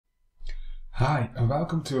Hi and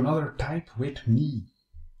welcome to another Type with me.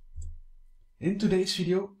 In today's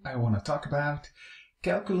video I want to talk about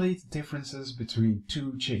calculate differences between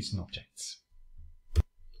two JSON objects.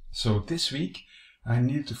 So this week I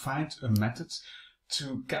need to find a method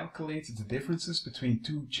to calculate the differences between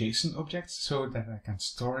two JSON objects so that I can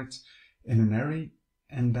store it in an array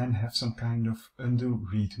and then have some kind of undo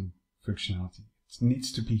redo functionality. It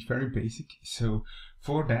needs to be very basic, so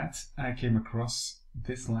for that I came across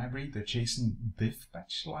this library, the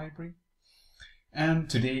jsondiffpatch library, and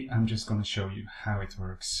today I'm just going to show you how it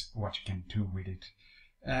works, what you can do with it,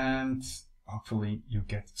 and hopefully you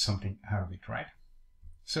get something out of it, right?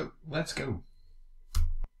 So let's go.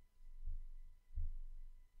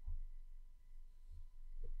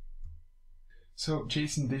 So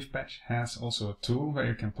jsondiffpatch has also a tool where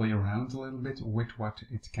you can play around a little bit with what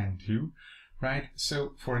it can do, right?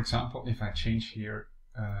 So for example, if I change here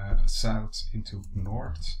south into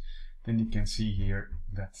north, then you can see here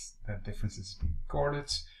that that difference is being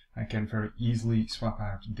recorded. I can very easily swap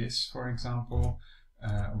out this, for example.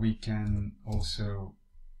 We can also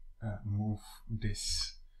move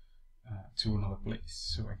this to another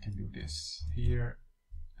place. So I can do this here,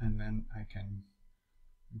 and then I can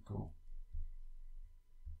go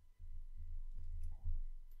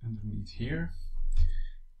underneath here,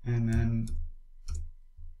 and then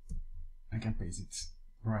I can paste it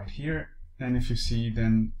right here. And if you see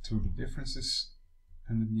then to the differences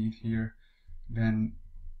underneath here, then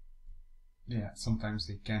yeah, sometimes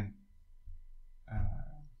they can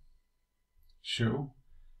show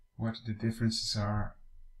what the differences are,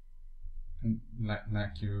 and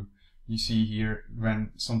like you see here,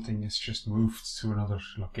 when something is just moved to another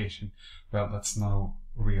location, well, that's no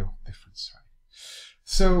real difference, right?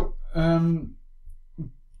 So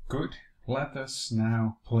good. Let us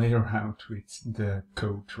now play around with the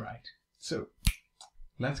code, right? So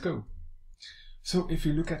let's go. So if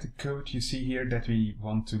you look at the code, you see here that we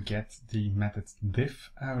want to get the method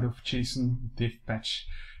diff out of jsondiffpatch.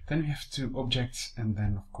 Then we have two objects, and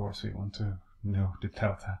then of course we want to know the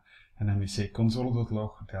delta, and then we say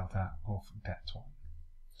console.log delta of that one.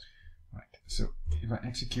 Right. So if I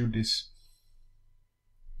execute this,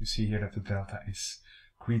 you see here that the delta is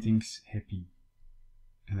greetings hippie,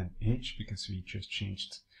 and then age, because we just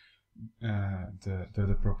changed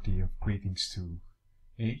the property of greetings to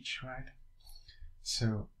age, right?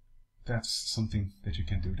 So that's something that you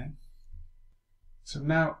can do then. So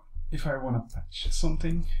now if I want to patch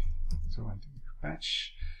something, so I do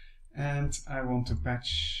patch, and I want to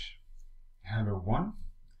patch hello1,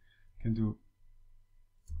 I can do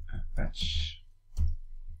patch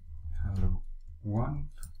hello1,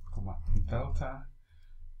 delta,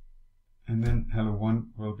 and then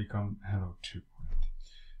hello1 will become hello2. Right?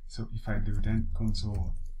 So if I do then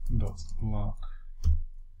console.log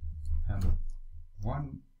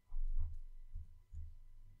hello1,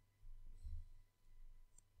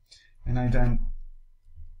 and I then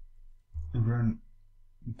run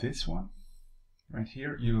this one right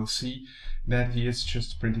here, you will see that he is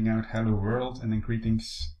just printing out hello world and then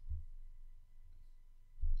greetings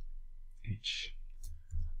h.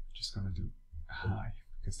 I'm just gonna do hi,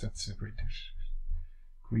 because that's a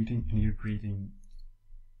greeting, and here greeting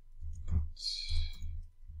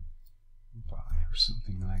bye or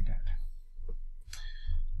something like that.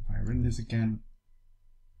 If I run this again,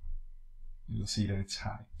 you'll see that it's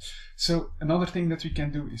high. So another thing that we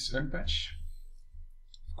can do is unpatch.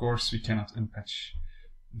 Of course we cannot unpatch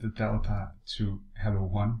the delta to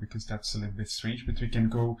hello1 because that's a little bit strange, but we can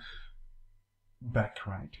go back,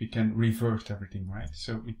 right? We can revert everything, right?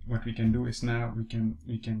 So what we can do is now we can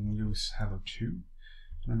use hello2.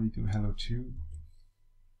 When we do hello2,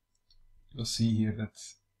 you'll see here that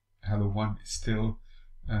hello1 is still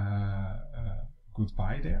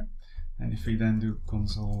goodbye there. And if we then do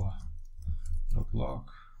console.log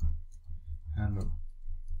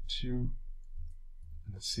hello2,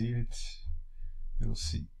 and let's save it, you'll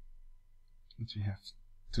see that we have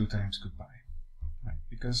 2 times goodbye. Right,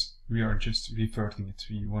 because we are just reverting it.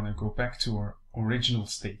 We want to go back to our original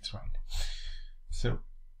state, right? So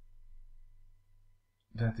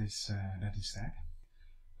that is that.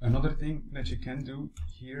 Another thing that you can do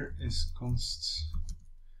here is const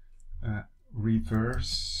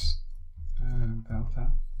reverse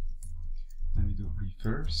delta. Then we do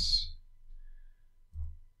reverse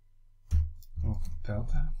of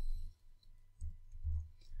delta,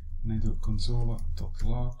 and I do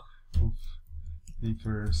console.log of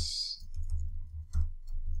reverse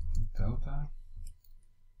delta,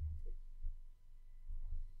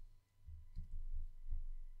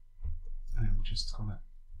 I'm just gonna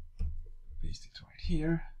paste it right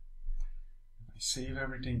here. If I save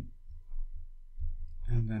everything,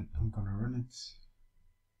 and then I'm gonna run it.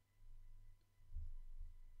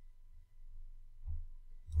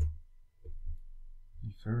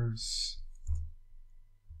 Reverse.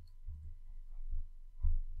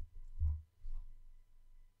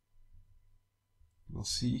 We'll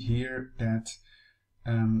see here that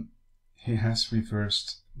he has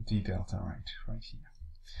reversed the delta right here.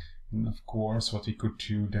 And of course, what we could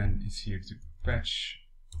do then is here to patch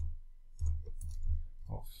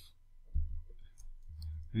of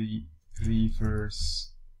the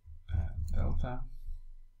reverse delta,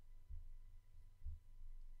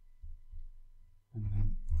 and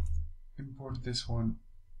then import this one,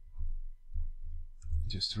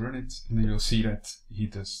 just run it, and then you'll see that he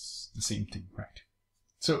does the same thing, right?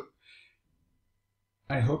 So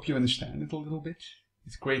I hope you understand it a little bit.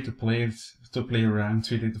 It's great to play around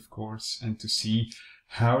with it, of course, and to see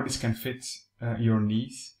how this can fit your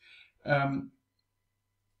needs.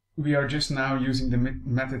 We are just now using the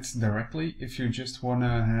methods directly. If you just want to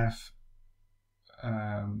have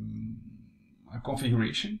a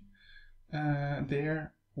configuration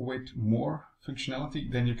there with more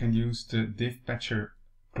functionality, then you can use the diffpatcher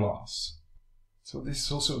class. So this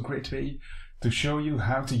is also a great way to show you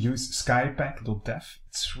how to use skypack.dev.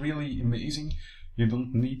 It's really amazing. You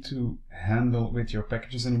don't need to handle with your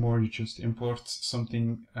packages anymore. You just import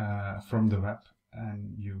something from the web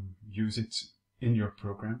and you use it in your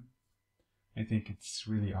program. I think it's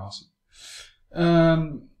really awesome.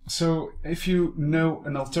 So if you know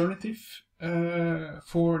an alternative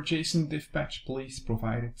for jsondiffpatch, please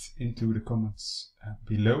provide it into the comments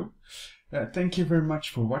below. Thank you very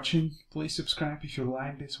much for watching. Please subscribe if you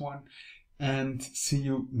like this one, and see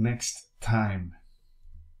you next time.